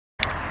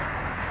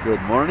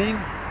Good morning.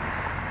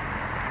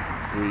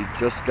 We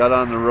just got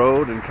on the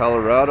road in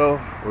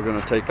Colorado. We're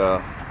going to take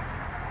a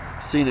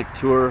scenic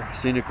tour,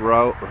 scenic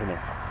road,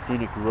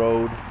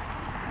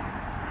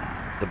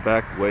 the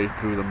back way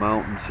through the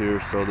mountains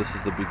here. So this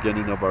is the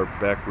beginning of our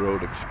back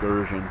road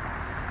excursion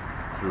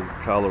through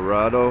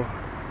Colorado.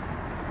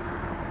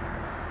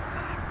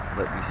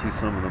 Let me see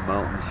some of the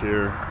mountains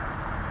here.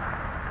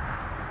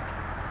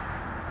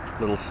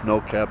 Little snow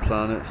caps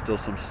on it, still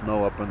some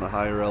snow up in the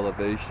higher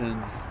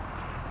elevations.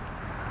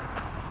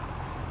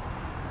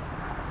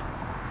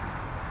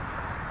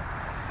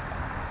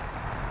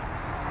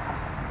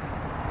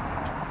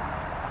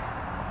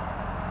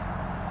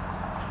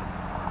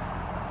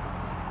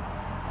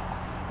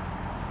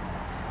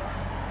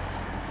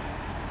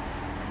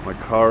 My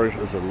car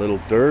is a little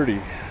dirty,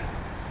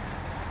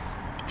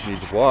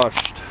 needs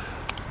washed.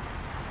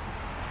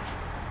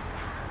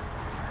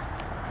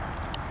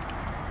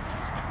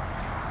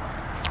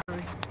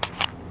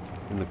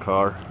 In the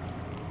car.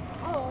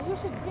 Oh, you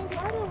should bring the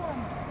other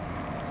one.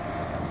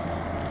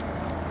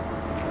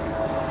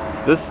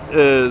 This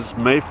is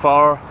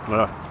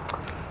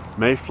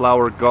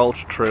Mayflower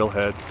Gulch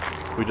trailhead.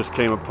 We just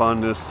came upon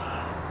this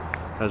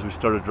as we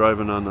started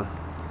driving on the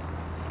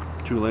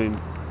 2-lane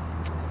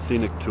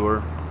scenic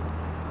tour.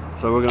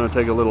 So we're going to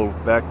take a little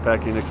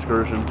backpacking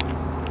excursion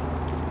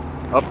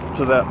up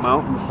to that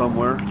mountain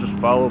somewhere. Just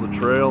follow the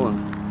trail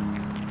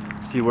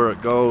and see where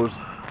it goes.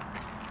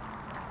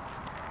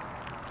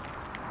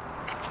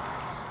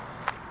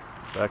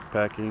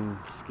 Backpacking,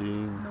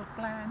 skiing. No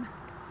plan.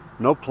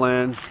 No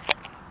plan.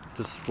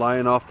 Just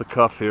flying off the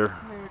cuff here.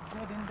 We're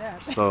good in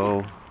that.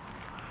 So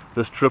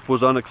this trip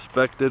was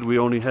unexpected. We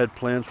only had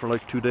plans for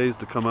like 2 days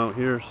to come out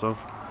here. So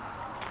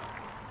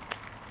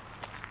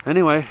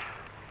anyway,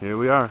 here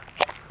we are.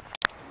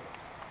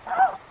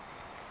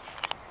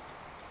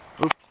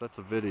 Oops, that's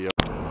a video.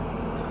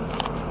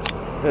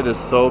 It is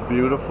so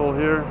beautiful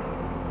here.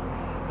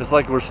 It's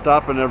like we're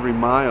stopping every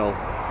mile.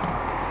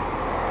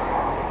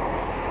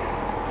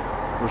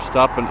 We're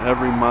stopping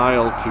every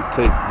mile to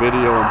take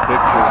video and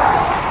pictures.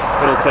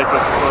 It'll take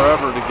us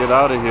forever to get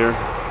out of here.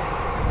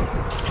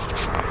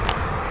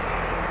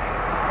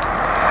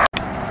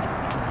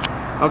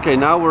 Okay,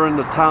 now we're in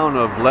the town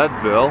of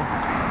Leadville.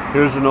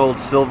 Here's an old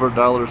silver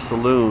dollar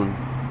saloon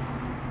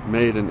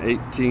built in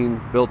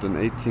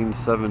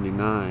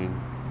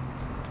 1879.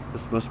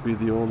 This must be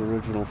the old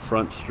original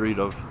front street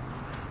of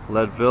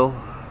Leadville.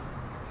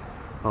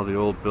 All the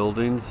old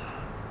buildings.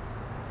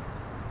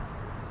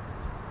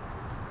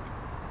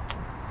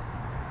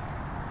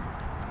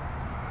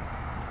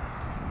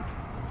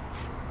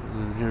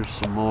 And here's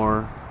some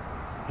more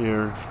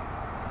here.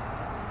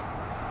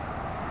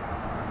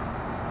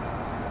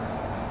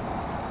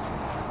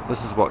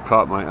 This is what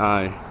caught my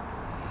eye.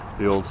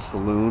 The old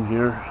saloon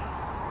here.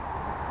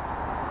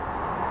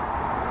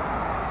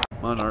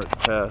 Monarch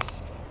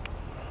Pass.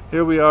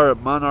 Here we are at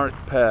Monarch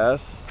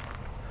Pass.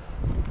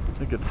 I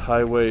think it's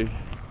Highway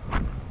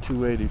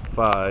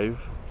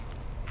 285.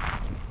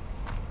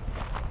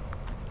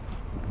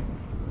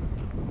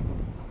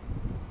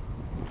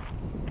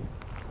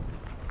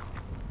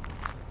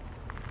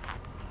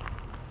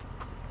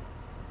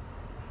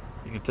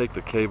 You can take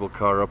the cable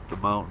car up the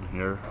mountain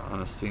here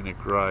on a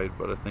scenic ride,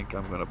 but I think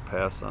I'm going to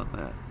pass on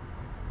that.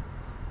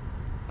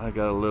 I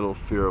got a little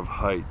fear of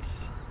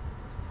heights,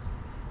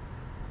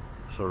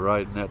 so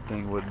riding that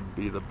thing wouldn't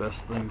be the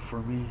best thing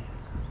for me.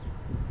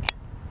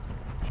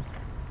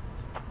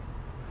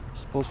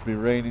 It's supposed to be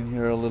raining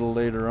here a little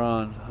later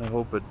on. I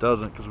hope it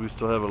doesn't, because we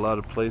still have a lot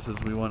of places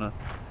we want to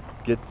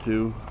get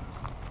to.